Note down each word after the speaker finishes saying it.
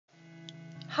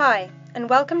Hi, and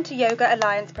welcome to Yoga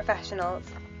Alliance Professionals.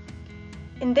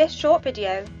 In this short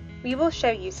video, we will show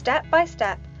you step by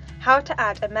step how to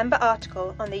add a member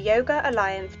article on the Yoga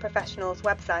Alliance Professionals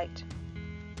website.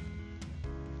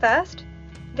 First,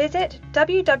 visit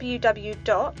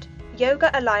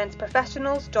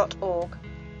www.yogaallianceprofessionals.org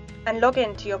and log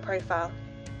in to your profile.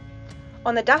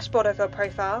 On the dashboard of your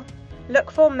profile, look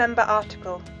for Member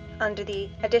Article under the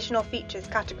Additional Features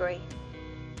category.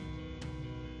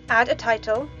 Add a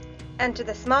title, enter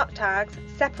the smart tags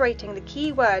separating the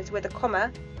key words with a comma,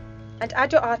 and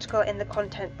add your article in the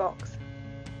content box.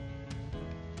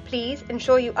 Please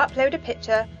ensure you upload a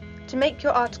picture to make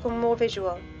your article more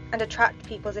visual and attract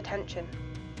people's attention.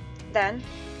 Then,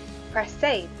 press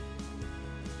Save.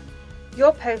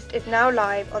 Your post is now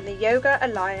live on the Yoga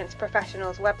Alliance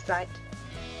Professionals website.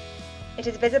 It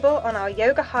is visible on our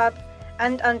Yoga Hub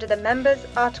and under the Members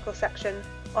Article section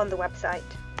on the website.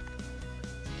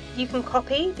 You can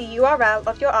copy the URL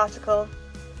of your article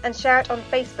and share it on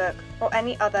Facebook or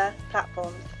any other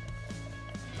platforms.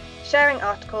 Sharing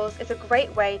articles is a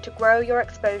great way to grow your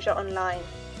exposure online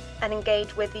and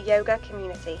engage with the yoga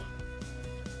community.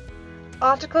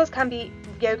 Articles can be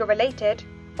yoga related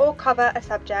or cover a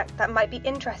subject that might be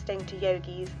interesting to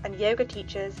yogis and yoga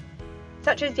teachers,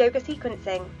 such as yoga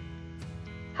sequencing,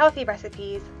 healthy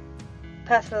recipes,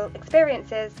 personal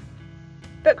experiences,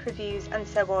 book reviews, and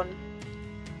so on.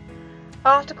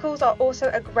 Articles are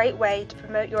also a great way to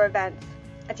promote your events,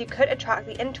 as you could attract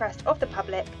the interest of the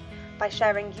public by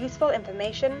sharing useful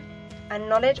information and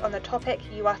knowledge on the topic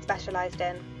you are specialised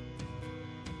in.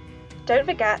 Don't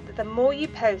forget that the more you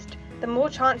post, the more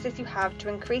chances you have to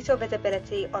increase your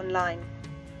visibility online.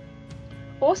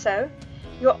 Also,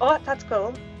 your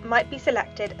article might be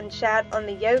selected and shared on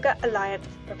the Yoga Alliance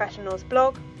Professionals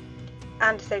blog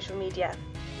and social media.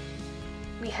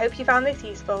 We hope you found this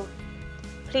useful.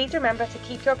 Please remember to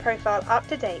keep your profile up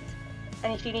to date,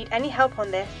 and if you need any help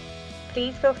on this,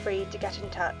 please feel free to get in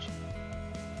touch.